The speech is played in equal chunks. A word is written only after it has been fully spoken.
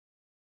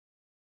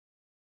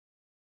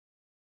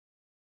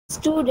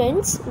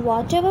Students,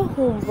 whatever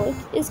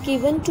homework is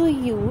given to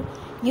you,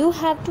 you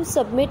have to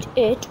submit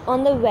it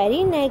on the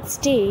very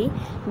next day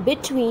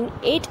between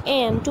 8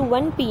 am to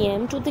 1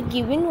 pm to the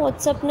given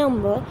WhatsApp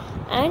number,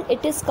 and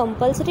it is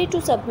compulsory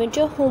to submit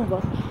your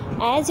homework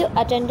as your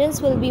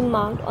attendance will be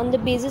marked on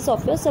the basis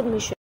of your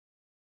submission.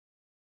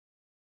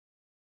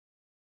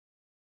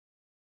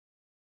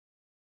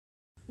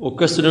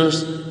 Okay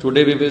students,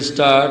 today we will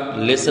start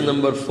lesson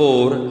number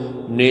 4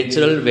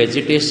 natural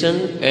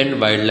vegetation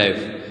and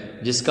wildlife,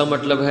 जिसका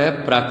मतलब है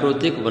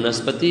प्राकृतिक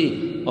वनस्पति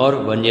और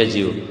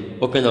वन्यजीव।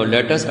 Okay, now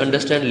let us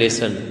understand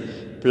lesson.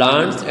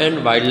 Plants and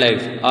wild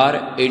life are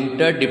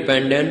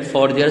interdependent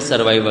for their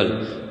survival,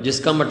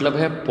 जिसका मतलब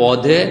है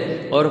पौधे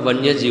और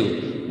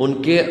वन्यजीव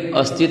उनके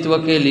अस्तित्व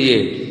के लिए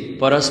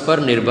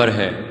परस्पर निर्भर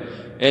है।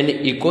 An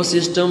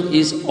ecosystem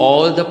is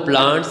all the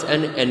plants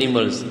and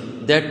animals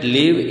that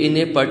live in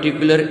a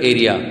particular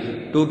area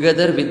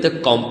together with the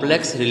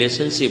complex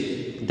relationship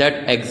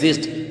that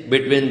exist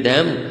between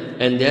them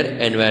and their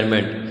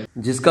environment,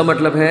 जिसका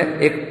मतलब है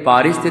एक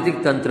पारिस्थितिक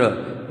तंत्र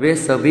वे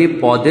सभी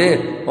पौधे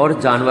और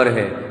जानवर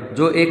है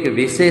जो एक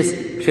विशेष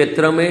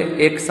क्षेत्र में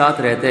एक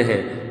साथ रहते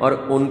हैं और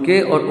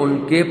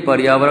उनके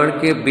पर्यावरण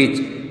के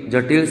बीच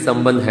जटिल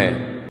संबंध है।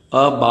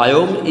 A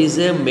biome is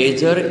a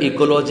major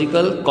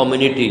ecological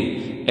community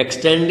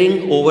extending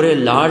over a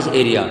large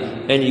area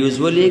and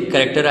usually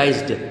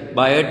characterized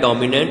by a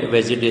dominant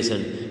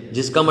vegetation,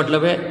 जिसका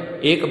मतलब है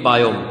एक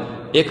बायोम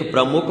एक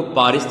प्रमुख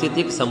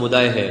पारिस्थितिक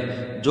समुदाय है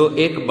जो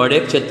एक बड़े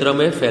क्षेत्र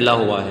में फैला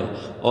हुआ है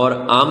और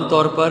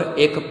आमतौर पर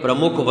एक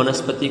प्रमुख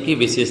वनस्पति की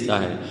विशेषता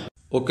है।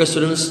 Okay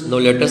students, now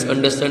let us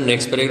understand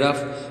next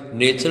paragraph.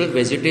 Natural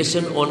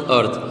vegetation on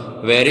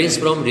earth varies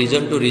from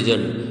reason to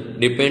reason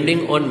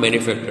depending on many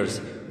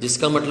factors,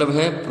 जिसका मतलब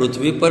है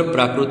पृथ्वी पर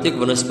प्राकृतिक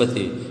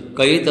वनस्पति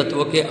कई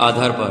तत्वों के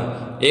आधार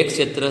पर एक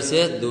क्षेत्र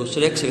से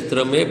दूसरे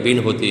क्षेत्र में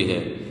भिन्न होती है।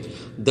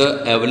 The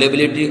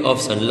availability of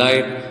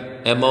sunlight,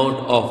 amount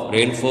of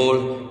rainfall,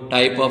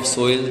 type of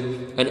soil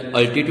and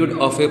altitude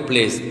of a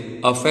place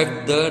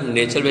affect the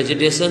natural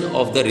vegetation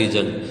of the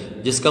reason,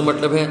 जिसका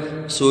मतलब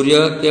है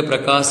सूर्य के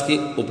प्रकाश की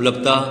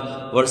उपलब्धता,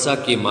 वर्षा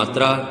की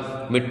मात्रा,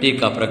 मिट्टी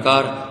का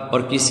प्रकार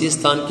और किसी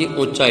स्थान की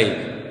ऊंचाई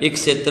एक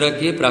क्षेत्र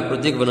की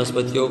प्राकृतिक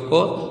वनस्पतियों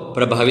को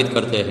प्रभावित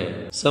करते हैं।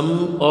 सम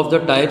of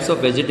the types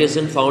of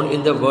vegetation found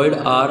in the world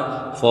are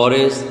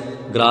forest,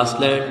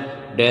 grassland,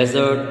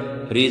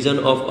 desert, reason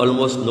of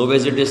almost no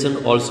vegetation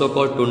also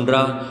called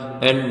tundra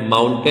and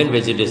mountain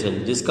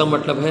vegetation, जिसका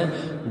मतलब है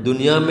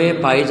दुनिया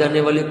में पाई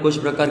जाने वाली कुछ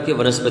प्रकार की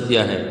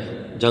वनस्पतियां हैं।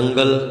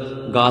 जंगल,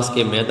 घास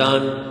के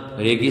मैदान,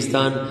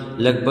 रेगिस्तान,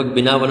 लगभग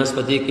बिना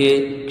वनस्पति के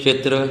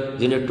क्षेत्र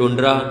जिन्हें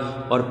टुंड्रा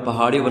और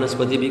पहाड़ी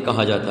वनस्पति भी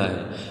कहा जाता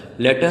है।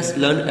 Let us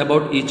learn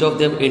about each of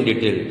them in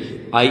detail.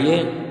 आइए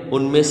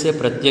उनमें से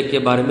प्रत्येक के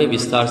बारे में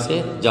विस्तार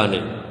से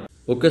जानें।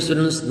 Okay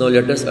students, now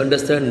let us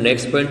understand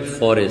next point,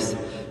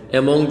 forest.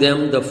 Among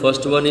them the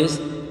first one is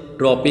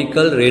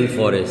tropical rain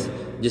forest,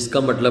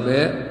 जिसका मतलब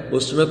है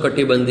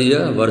उष्णकटिबंधीय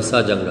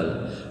वर्षा जंगल।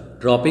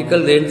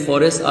 Tropical rain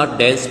forest are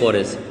dense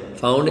forest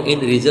found in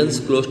regions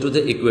close to the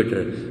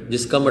equator,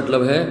 जिसका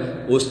मतलब है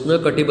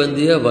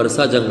उष्णकटिबंधीय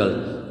वर्षा जंगल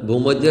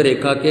भूमध्य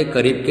रेखा के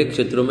करीब के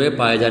क्षेत्रों में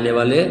पाए जाने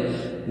वाले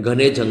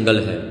घने जंगल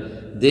है।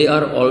 They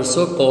are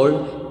also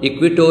called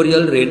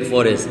equatorial rain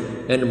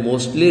forest and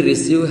mostly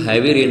receive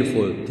heavy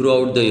rainfall through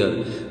out the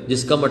year,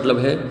 जिसका मतलब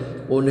है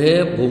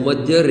उन्हें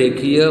भूमध्य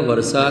रेखीय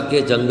वर्षा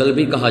के जंगल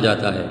भी कहा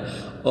जाता है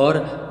और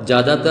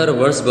ज़्यादातर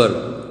वर्ष भर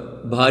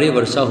भारी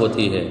वर्षा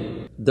होती है।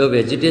 The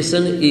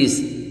vegetation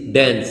is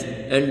dense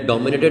and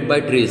dominated by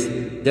trees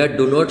that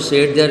do not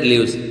shed their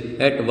leaves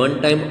at one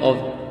time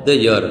of the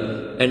year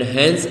and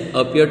hence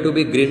appear to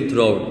be green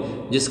throughout,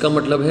 जिसका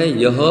मतलब है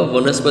यह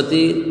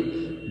वनस्पति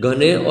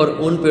घने और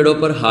उन पेड़ों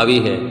पर हावी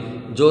है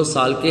जो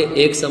साल के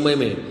एक समय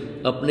में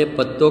अपने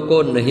पत्तों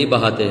को नहीं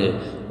बहाते हैं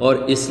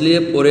और इसलिए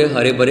पूरे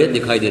हरे भरे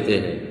दिखाई देते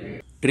हैं।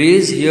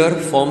 Trees here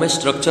form a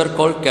structure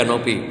called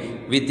canopy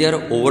with their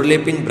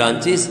overlapping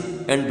branches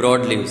and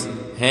broad leaves,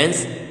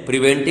 hence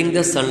preventing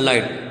the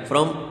sunlight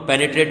from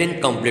penetrating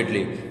completely,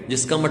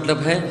 जिसका मतलब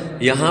है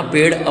यहाँ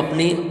पेड़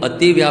अपनी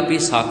अतिव्यापी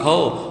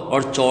शाखाओं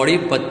और चौड़ी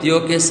पत्तियों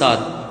के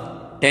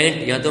साथ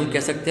टेंट या तो हम कह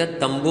सकते हैं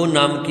तंबू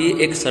नाम की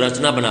एक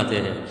संरचना बनाते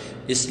हैं,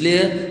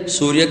 इसलिए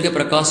सूर्य के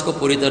प्रकाश को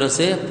पूरी तरह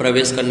से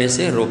प्रवेश करने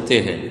से रोकते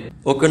हैं।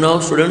 Okay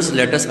now students,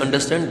 let us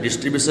understand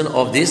distribution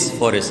of this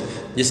forest,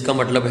 जिसका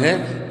मतलब है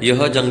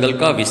यह जंगल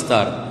का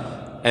विस्तार।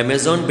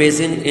 अमेजोन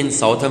बेसिन इन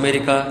साउथ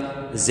अमेरिका,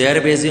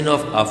 ज़ेर basin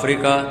of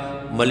Africa,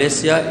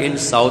 Malaysia in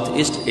south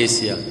east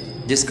Asia,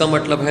 जिसका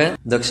मतलब है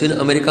दक्षिण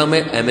अमेरिका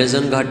में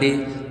अमेजन घाटी,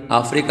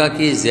 अफ्रीका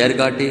की ज़ेर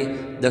घाटी,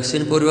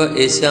 दक्षिण पूर्व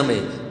एशिया में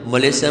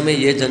मलेशिया में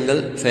ये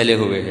जंगल फैले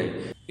हुए हैं।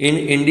 In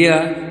India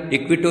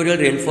equatorial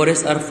rain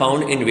forest are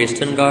found in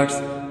western Ghats,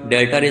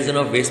 delta reason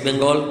of waste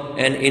Bengal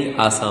and in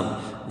Assam,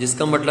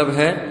 जिसका मतलब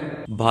है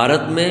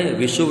भारत में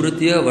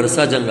विषुववृत्तीय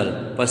वर्षा जंगल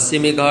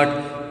पश्चिमी घाट,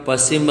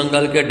 पश्चिम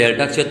बंगाल के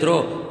डेल्टा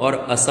क्षेत्रों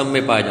और असम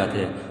में पाए जाते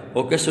हैं।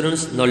 Okay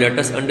students, now let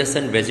us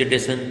understand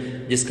vegetation,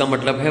 जिसका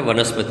मतलब है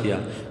वनस्पतियाँ।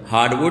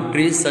 Hardwood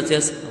trees such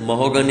as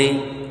mahogany,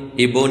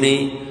 ebony,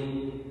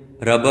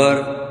 rubber,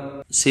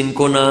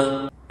 cinchona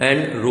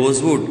and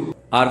rosewood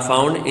are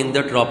found in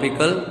the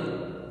tropical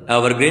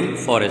evergreen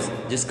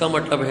forest, जिसका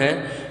मतलब है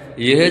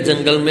यह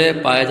जंगल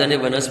में पाए जाने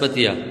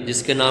वनस्पतियां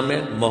जिसके नाम है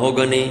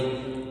महोगनी,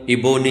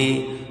 इबोनी,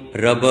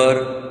 रबर,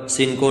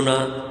 सिंकोना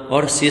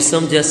और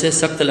शीशम जैसे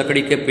सख्त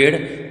लकड़ी के पेड़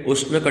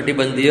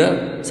उष्णकटिबंधीय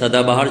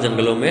सदाबहार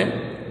जंगलों में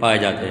पाए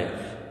जाते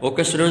हैं।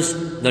 Okay students,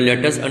 the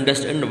let us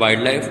understand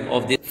wild life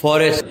of the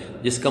forest,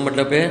 जिसका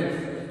मतलब है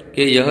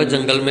कि यह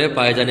जंगल में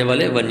पाए जाने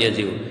वाले वन्य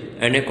जीव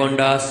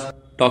एनाकोंडास,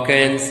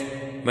 टॉकेंस,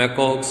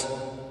 मैकॉक्स,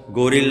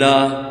 gorilla,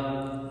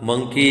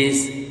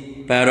 monkeys,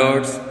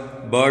 parrots,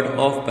 bird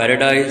of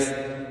paradise,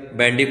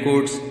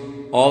 बैंडिकूट्स,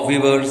 of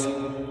viewers,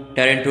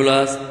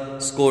 टेरेंटुलास,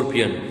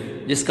 scorpion,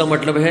 जिसका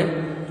मतलब है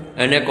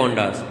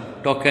एनाकोंडास,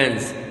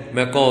 टॉकेंस,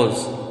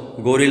 मैकॉज,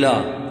 गोरिल्ला,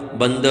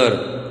 बंदर,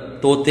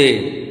 तोते,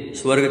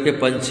 स्वर्ग के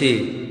पंछी,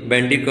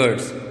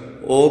 बैंडिकट्स,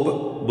 ओब,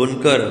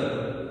 बुनकर,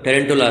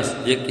 टेरेंटुलास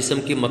जो किस्म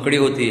की मकड़ी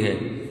होती है,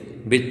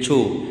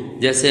 बिच्छू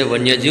जैसे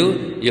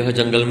वन्यजीव यह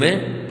जंगल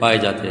में पाए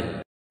जाते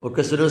हैं।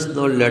 Okay students,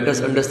 now let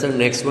us understand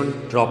next one,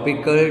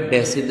 tropical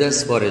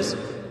deciduous forest,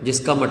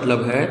 जिसका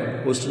मतलब है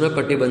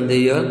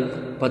उष्णकटिबंधीय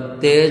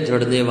पत्ते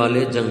झड़ने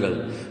वाले जंगल।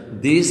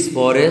 This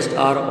forest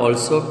are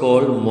also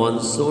called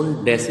monsoon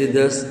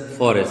deciduous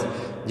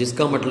forest,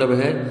 जिसका मतलब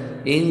है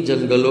इन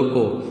जंगलों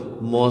को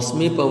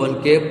मौसमी पवन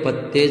के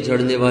पत्ते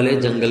झड़ने वाले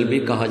जंगल भी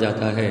कहा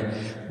जाता है।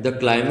 The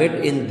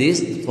climate in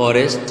this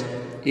forest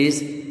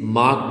is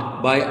marked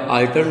by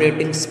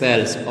alternating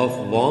spells of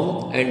warm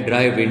and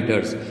dry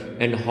winters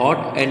and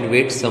hot and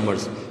wet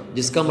summers,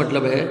 जिसका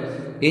मतलब है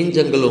इन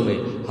जंगलों में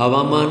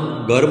हवामान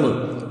गर्म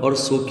और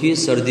सूखी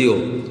सर्दियों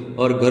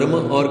और गर्म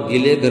और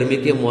गीले गर्मी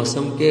के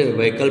मौसम के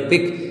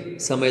वैकल्पिक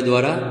समय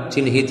द्वारा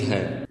चिन्हित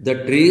है। The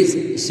trees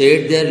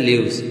shade there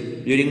leaves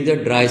during the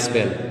dry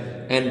spell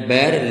and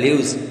bear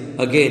leaves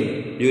again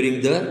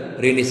during the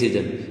rainy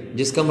season,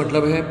 जिसका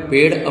मतलब है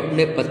पेड़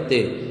अपने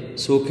पत्ते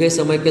सूखे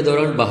समय के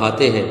दौरान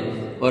बहाते हैं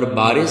और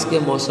बारिश के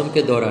मौसम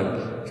के दौरान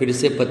फिर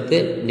से पत्ते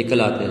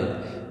निकल आते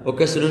हैं।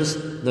 Okay students,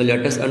 now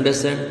let us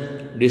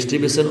understand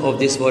distribution of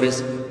this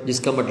forest,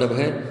 जिसका मतलब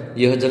है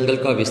यह जंगल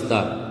का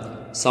विस्तार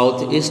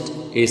south east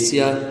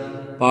Asia,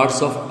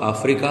 parts of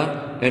Africa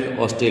and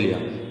Australia,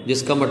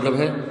 जिसका मतलब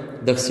है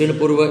दक्षिण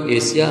पूर्व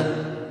एशिया,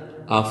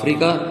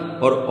 अफ्रीका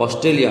और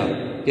ऑस्ट्रेलिया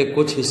के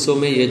कुछ हिस्सों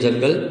में ये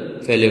जंगल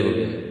फैले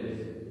हुए हैं।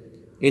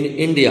 In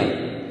India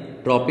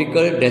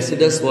tropical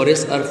deciduous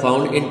forest are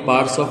found in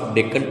parts of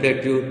Deccan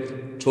plateau,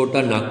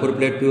 छोटा Nagpur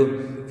plateau,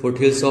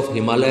 foothills of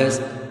Himalayas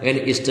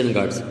and eastern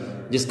Ghats,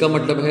 जिसका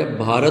मतलब है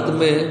भारत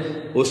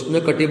में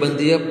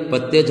उष्णकटिबंधीय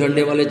पत्ते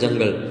झड़ने वाले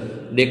जंगल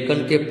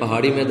डेक्कन के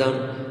पहाड़ी मैदान,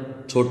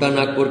 छोटा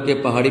नागपुर के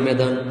पहाड़ी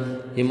मैदान,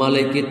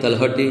 हिमालय की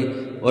तलहटी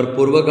और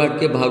पूर्व घाट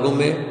के भागों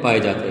में पाए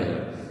जाते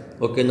हैं।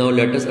 Okay, now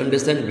let us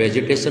understand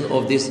vegetation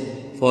of this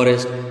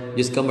forest,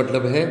 जिसका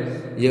मतलब है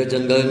यह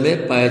जंगल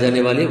में पाए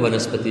जाने वाली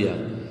वनस्पतियाँ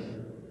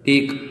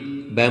टीक,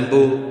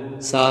 बैम्बू,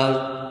 साल,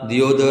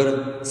 दियोदर,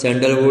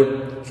 सैंडलवुड,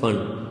 फन,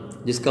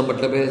 जिसका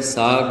मतलब है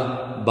साग,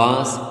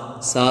 बांस,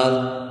 साल,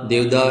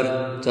 देवदार,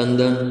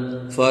 चंदन,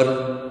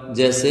 फर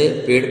जैसे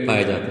पेड़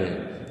पाए जाते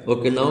हैं।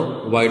 Okay,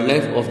 now wild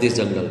life of this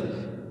जंगल,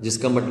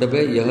 जिसका मतलब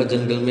है यह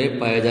जंगल में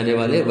पाए जाने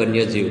वाले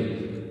वन्य जीव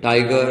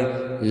टाइगर,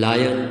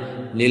 लायन,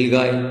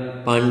 नीलगाय,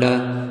 पांडा,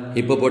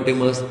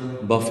 हिपोपोटेमस,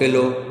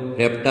 बफेलो,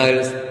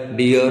 रेप्टाइल्स,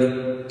 डियर,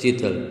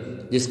 चीतल,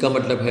 जिसका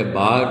मतलब है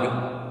बाघ,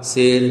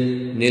 शेर,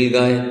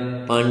 नीलगाय,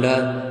 पांडा,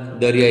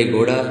 दरियाई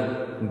घोड़ा,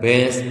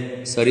 भैंस,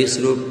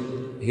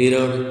 सरीसृप,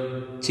 हिरण,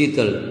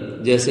 चीतल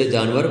जैसे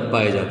जानवर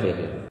पाए जाते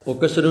हैं।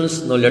 Okay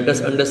students, now let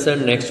us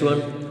understand next one,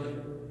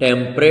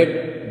 temperate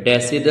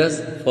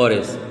deciduous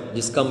forest,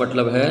 जिसका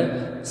मतलब है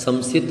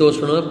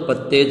समशीतोष्ण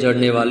पत्ते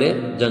झड़ने वाले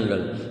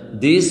जंगल।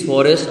 These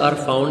forest are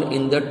found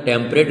in the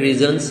temperate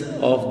regions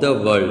of the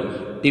world,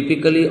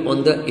 typically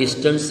on the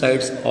eastern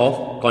sides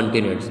of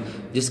continents,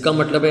 जिसका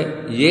मतलब है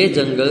ये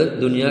जंगल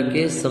दुनिया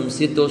के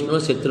समशीतोष्ण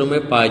क्षेत्रों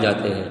में पाए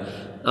जाते हैं,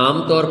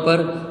 आमतौर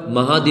पर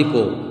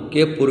महाद्वीपों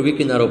के पूर्वी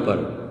किनारों पर।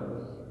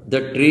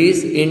 The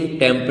trees in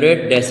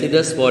temperate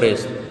deciduous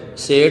forest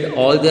shade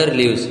all there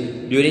leaves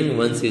during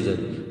one season,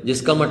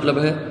 जिसका मतलब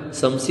है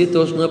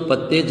समशीतोष्ण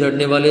पत्ते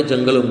झड़ने वाले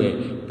जंगलों में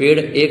पेड़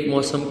एक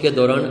मौसम के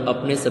दौरान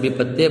अपने सभी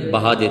पत्ते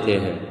बहा देते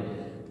हैं।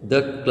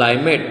 The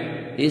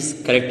climate is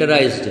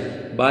characterised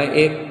bye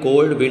A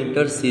cold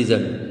winter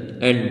season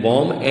and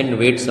warm and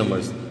wait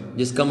summers,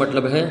 जिसका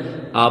मतलब है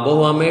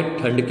आबोहवा में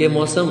ठंड के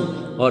मौसम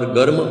और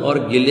गर्म और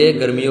गीले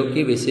गर्मियों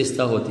की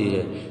विशेषता होती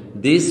है।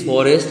 This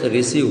forest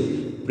receive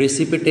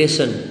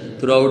precipitation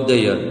through out the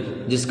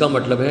year, जिसका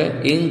मतलब है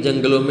इन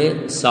जंगलों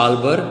में साल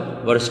भर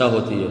वर्षा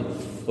होती है।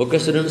 Okay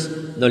students,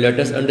 now let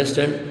us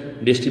understand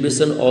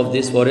distribution of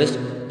this forest,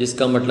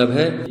 जिसका मतलब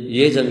है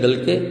ये जंगल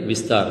के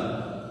विस्तार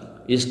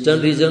eastern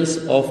regions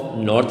of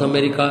north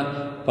America,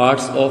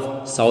 parts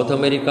of south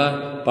America,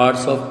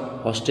 parts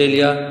of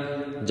Australia,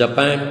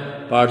 Japan,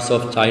 parts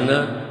of China,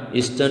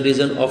 eastern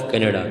region of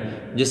Canada,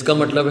 जिसका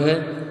मतलब है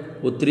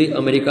उत्तरी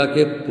अमेरिका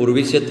के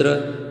पूर्वी क्षेत्र,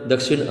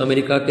 दक्षिण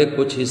अमेरिका के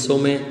कुछ हिस्सों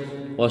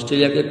में,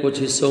 ऑस्ट्रेलिया के कुछ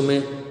हिस्सों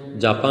में,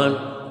 जापान,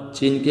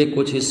 चीन के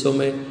कुछ हिस्सों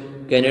में,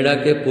 कनाडा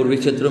के पूर्वी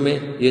क्षेत्रों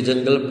में ये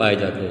जंगल पाए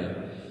जाते हैं।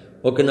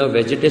 Okay, now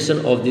vegetation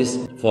of this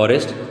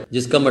forest,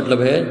 जिसका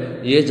मतलब है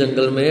ये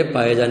जंगल में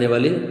पाए जाने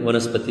वाली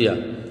वनस्पतियाँ।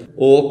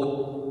 Okay,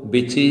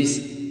 beaches,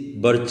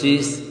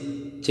 बर्चीस,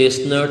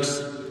 chestnuts,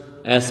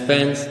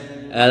 एस्पेंस,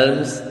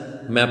 elms,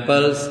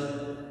 Maples,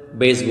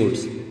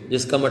 बेसवुड्स,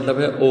 जिसका मतलब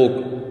है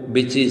okay,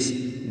 beaches,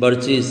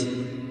 बर्चीस,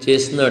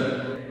 chestnut,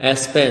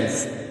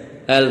 एस्पेंस,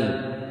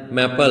 Elm,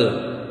 maple,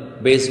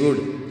 बेसवुड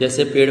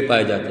जैसे पेड़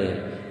पाए जाते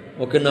हैं।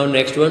 Okay, now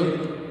next one,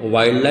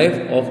 wild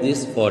life of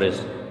this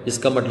forest,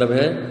 इसका मतलब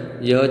है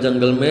यह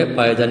जंगल में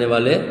पाए जाने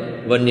वाले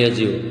वन्य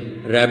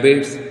जीव।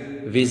 Rabbits,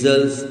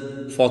 whistles,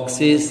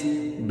 fox's,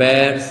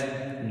 bears,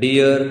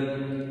 dear,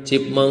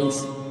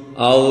 chipmunks,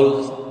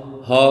 owls,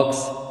 hawks,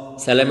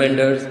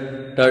 salamanders,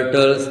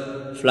 turtles,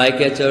 fly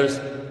catchers,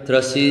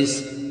 थ्रशीज,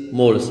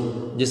 moles,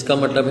 जिसका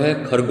मतलब है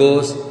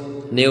खरगोश,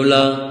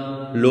 नेवला,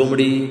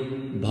 लोमड़ी,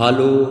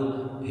 भालू,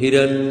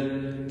 हिरन,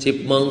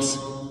 चिपमंक्स,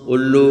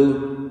 उल्लू,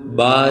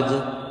 बाज,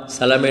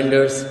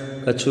 सैलमेंडर्स,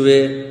 कछुए,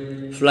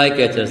 फ्लाई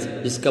कैचर्स,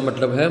 जिसका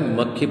मतलब है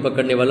मक्खी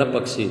पकड़ने वाला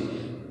पक्षी,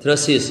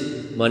 थ्रशीज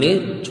मानी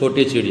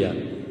छोटी चिड़िया,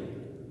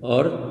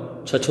 और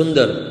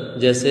छछुंदर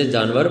जैसे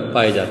जानवर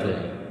पाए जाते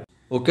हैं।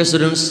 Okay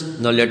students,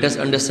 now let us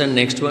understand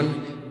next one,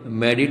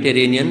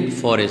 Mediterranean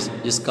forest,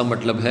 जिसका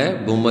मतलब है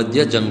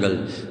भूमध्य जंगल।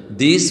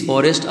 These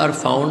forest are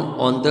found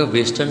on the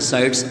western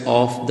sides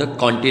of the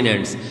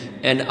continents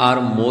and are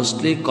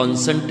mostly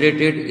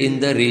concentrated in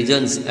the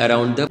reasons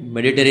around the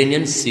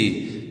Mediterranean सी,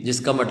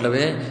 जिसका मतलब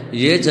है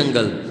ये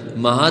जंगल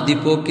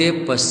महाद्वीपों के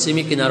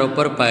पश्चिमी किनारों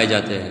पर पाए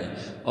जाते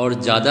हैं और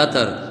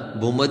ज़्यादातर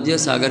भूमध्य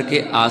सागर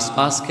के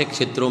आसपास के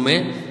क्षेत्रों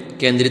में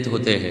केंद्रित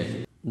होते हैं।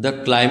 The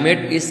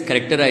climate is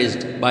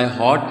characterized by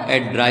hot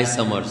and dry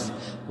summers,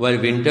 while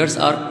winters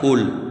are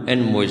cool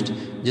and moist,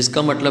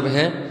 जिसका मतलब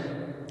है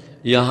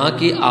यहाँ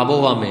की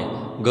आबोहवा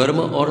में गर्म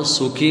और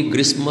सूखी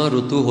ग्रीष्म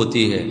ऋतु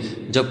होती है,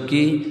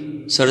 जबकि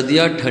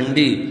सर्दियाँ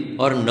ठंडी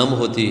और नम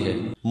होती है।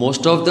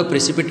 Most of the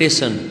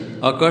precipitation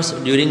occurs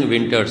during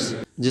winters,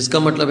 जिसका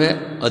मतलब है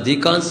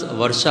अधिकांश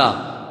वर्षा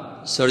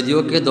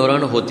सर्दियों के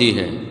दौरान होती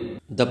है।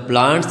 The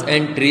plants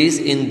and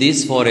trees in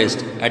this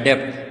forest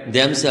adapt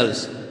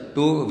themselves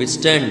to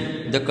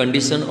withstand the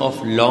condition of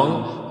long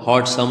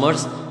hot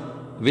summers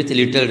with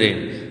little rain,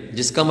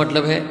 जिसका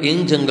मतलब है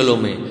इन जंगलों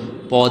में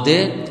पौधे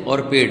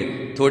और पेड़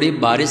थोड़ी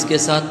बारिश के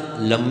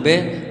साथ लंबे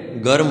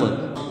गर्म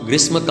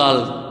ग्रीष्मकाल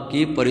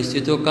की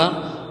परिस्थितियों का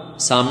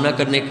सामना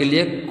करने के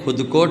लिए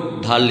खुद को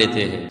ढाल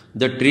लेते हैं।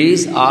 The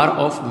trees are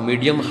of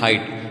medium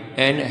height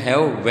and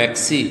have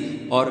वैक्सी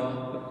और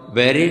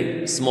वेरी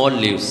स्मॉल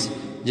लीव्स,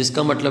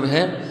 जिसका मतलब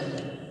है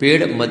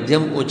पेड़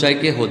मध्यम ऊंचाई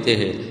के होते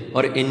हैं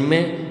और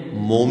इनमें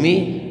मोमी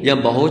या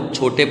बहुत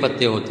छोटे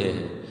पत्ते होते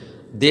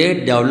हैं। They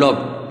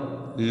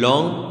develop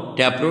long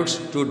टैपरूट्स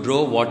to draw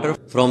water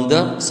from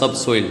the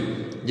सबसोइल,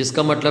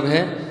 जिसका मतलब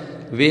है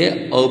वे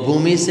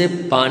अभूमि से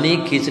पानी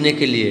खींचने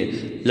के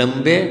लिए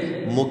लंबे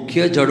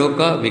मुख्य जड़ों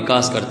का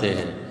विकास करते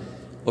हैं।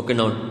 Okay,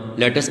 now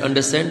let us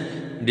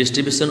understand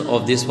distribution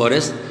of this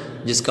forest,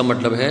 जिसका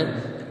मतलब है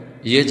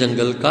ये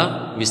जंगल का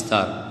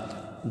विस्तार।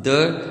 The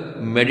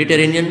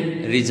Mediterranean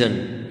reason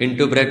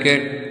into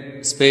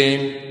bracket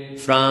Spain,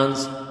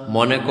 France,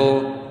 Monaco,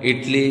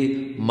 Italy,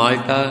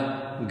 Malta,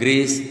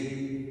 Greece,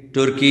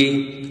 Turki,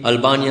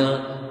 Albania,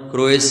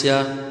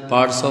 Croatia,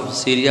 parts of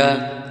Syria,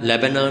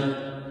 Lebanon,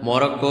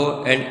 Morocco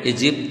and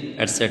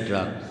Egypt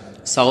etcetera.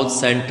 South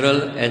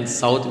central and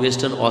south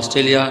western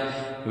Australia,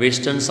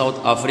 western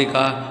south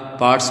Africa,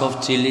 parts of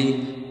chilli,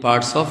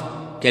 parts of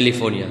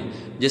California,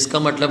 जिसका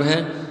मतलब है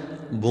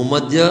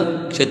भूमध्य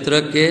क्षेत्र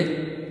के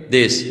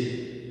देश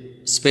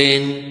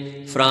Spain,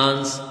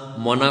 France,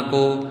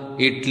 Monaco,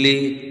 Italy,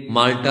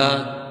 माल्टा,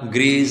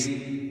 Greece,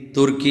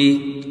 तुर्की,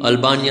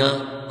 Albania,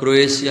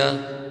 Croatia,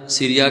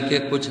 Syria के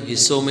कुछ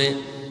हिस्सों में,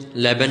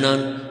 लेबनान,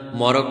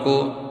 मोरक्को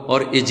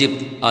और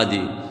इजिप्ट आदि।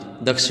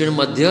 दक्षिण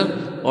मध्य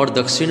और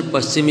दक्षिण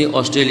पश्चिमी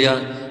ऑस्ट्रेलिया,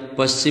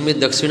 पश्चिमी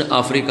दक्षिण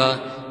अफ्रीका,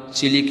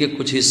 चिली के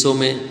कुछ हिस्सों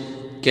में,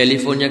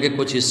 कैलिफोर्निया के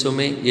कुछ हिस्सों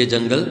में ये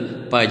जंगल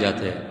पाए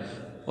जाते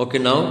हैं। Okay,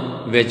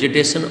 now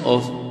vegetation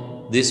of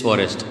this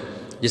forest,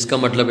 जिसका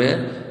मतलब है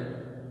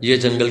ये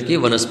जंगल की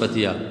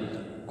वनस्पतियाँ।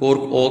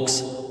 Cork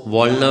Woakes,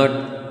 walnut,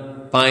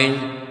 pine,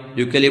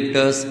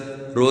 eucalyptus,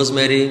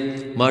 rosemary,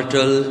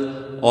 myrtle,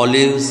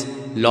 olives,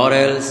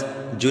 laurels,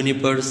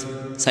 junipers,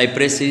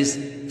 साइप्रेसिस,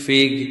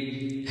 fig,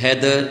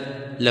 Heather,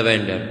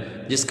 lavender,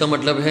 जिसका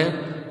मतलब है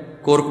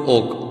कोर्क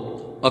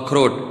ओक,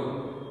 अखरोट,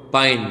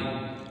 पाइन,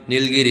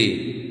 नीलगिरी,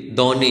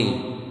 दौनी,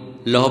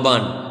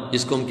 लोहबान,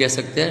 जिसको हम कह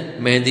सकते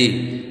हैं मेहंदी,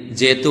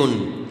 जैतून,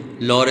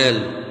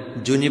 लॉरेल,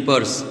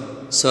 जूनिपर्स,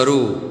 सरू,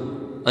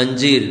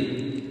 अंजीर,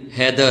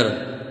 हैदर,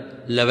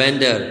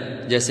 लेवेंडर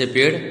जैसे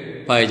पेड़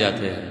पाए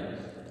जाते हैं।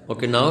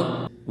 Okay,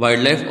 now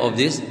wild life of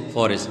this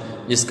forest,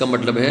 जिसका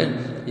मतलब है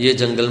ये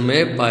जंगल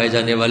में पाए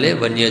जाने वाले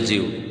वन्य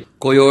जीव।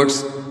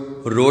 कोयोट्स,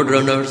 रोड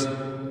रनर्स,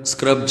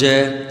 स्क्रब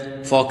जय,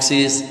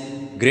 fox's,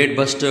 great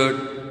bustard,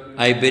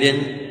 Iberian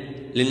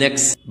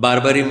lynx,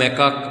 Barbari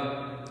macaque,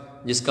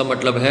 जिसका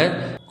मतलब है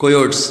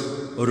कोयोट्स,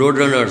 रोड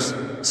रनर्स,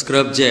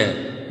 स्क्रब जय,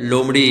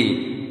 लोमड़ी,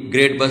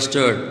 great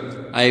bustard,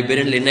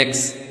 Iberian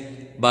lynx,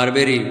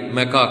 barberry,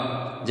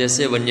 macaque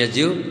जैसे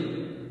वन्यजीव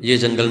ये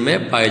जंगल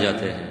में पाए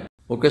जाते हैं।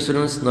 Okay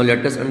students, now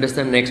let us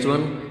understand next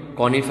one,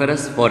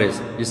 coniferous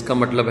forest, जिसका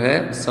मतलब है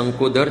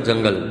शंकुधर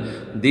जंगल।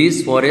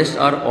 These forest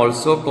are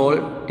also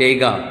called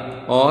Tega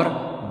और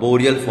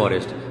बोरियल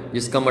फॉरेस्ट,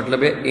 जिसका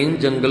मतलब है इन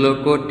जंगलों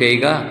को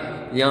टेगा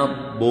या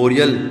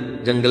बोरियल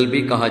जंगल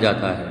भी कहा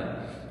जाता है।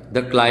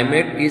 The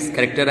climate is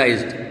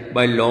characterised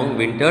bye long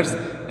winters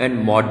and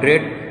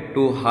moderate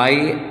to high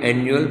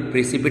annual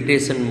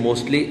precipitation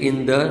mostly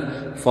in the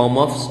form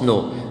of snow,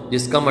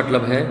 जिसका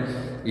मतलब है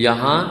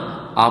यहाँ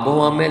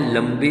आबोहवा में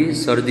लंबी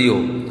सर्दियों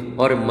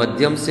और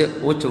मध्यम से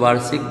उच्च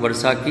वार्षिक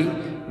वर्षा की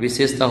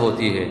विशेषता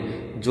होती है,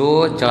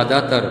 जो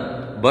ज़्यादातर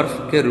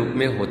बर्फ के रूप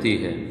में होती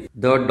है।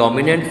 The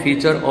dominant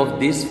feature of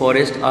this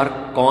forest are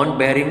corn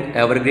bearing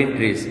evergreen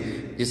trees,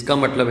 जिसका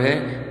मतलब है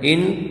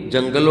इन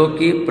जंगलों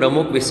की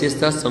प्रमुख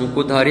विशेषता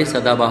शंकुधारी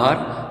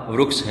सदाबहार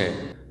वृक्ष है।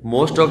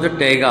 Most of the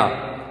taiga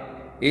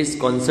is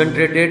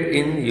concentrated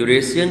in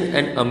Eurasian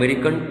and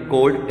American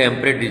cold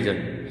temperate region,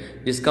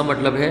 जिसका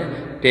मतलब है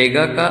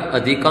टैगा का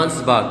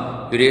अधिकांश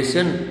भाग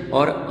यूरेशियन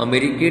और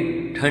अमेरिकी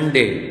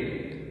ठंडे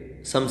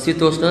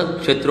समशीतोष्ण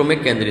क्षेत्रों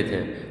में केंद्रित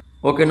है।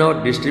 Okay,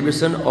 now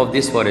distribution of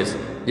this forest,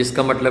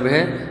 जिसका मतलब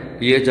है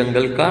ये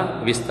जंगल का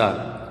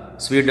विस्तार।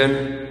 Sweden,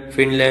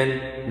 Finland,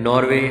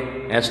 Norway,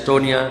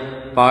 Estonia,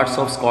 parts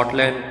of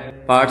Scotland,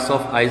 parts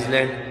of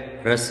Iceland,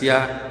 Russia,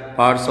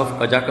 parts of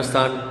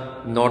Kazakhstan,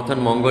 northern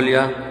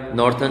Mongolia,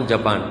 northern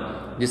Japan,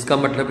 जिसका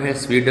मतलब है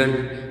Sweden,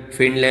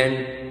 Finland,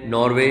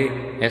 Norway,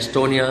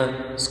 Estonia,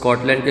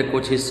 Scotland के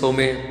कुछ हिस्सों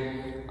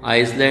में,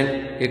 आइसलैंड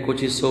के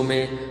कुछ हिस्सों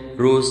में,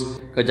 रूस,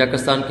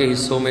 कजाकिस्तान के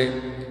हिस्सों में,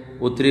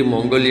 उत्तरी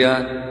मंगोलिया,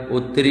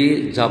 उत्तरी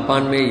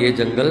जापान में ये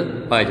जंगल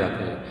पाए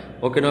जाते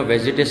हैं। Okay, now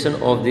vegetation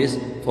of this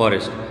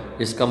forest,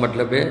 इसका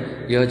मतलब है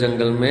यह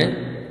जंगल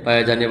में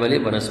पाए जाने वाली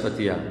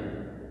वनस्पतियाँ।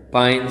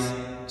 पाइन्स,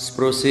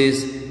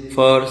 स्प्रूसेस,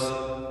 फर्स,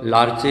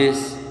 लार्चेस,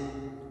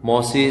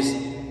 मॉसिस,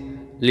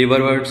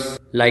 लिवरवर्ड्स,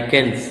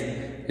 लाइकेंस,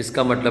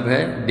 इसका मतलब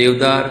है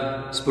देवदार,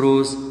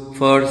 स्प्रूस,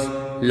 फर्स,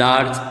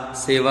 लार्च,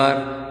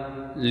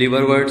 सेवार,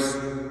 लिवरवर्ड्स,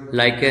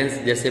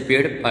 लाइकेंस जैसे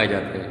पेड़ पाए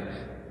जाते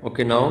हैं।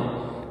 Okay,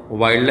 now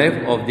wild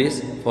life of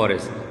this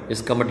forest,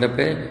 इसका मतलब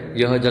है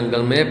यह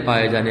जंगल में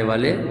पाए जाने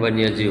वाले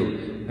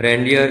वन्यजीव।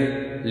 रेंडियर,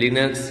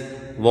 लिनक्स,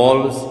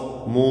 वॉल्स,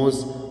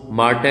 मूस,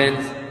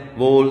 मार्टेन्स,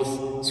 वोल्स,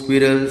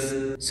 स्क्विरल्स,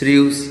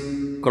 श्रीव्स,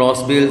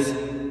 क्रॉसबिल्स,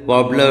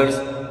 वॉर्बलर्स,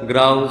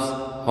 ग्राउस,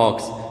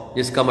 हॉक्स,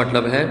 जिसका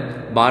मतलब है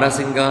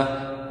बारहसिंगा,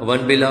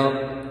 वनबिलाव,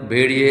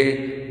 भेड़िए,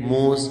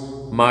 मूस,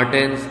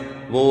 मार्टेन्स,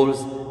 वोल्स,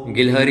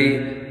 गिलहरी,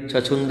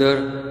 छछूंदर,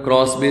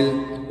 क्रॉसबिल,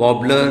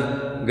 वॉबलर,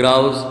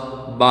 ग्राउस,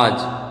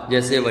 बाज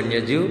जैसे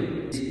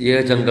वन्यजीव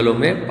यह जंगलों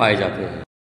में पाए जाते हैं।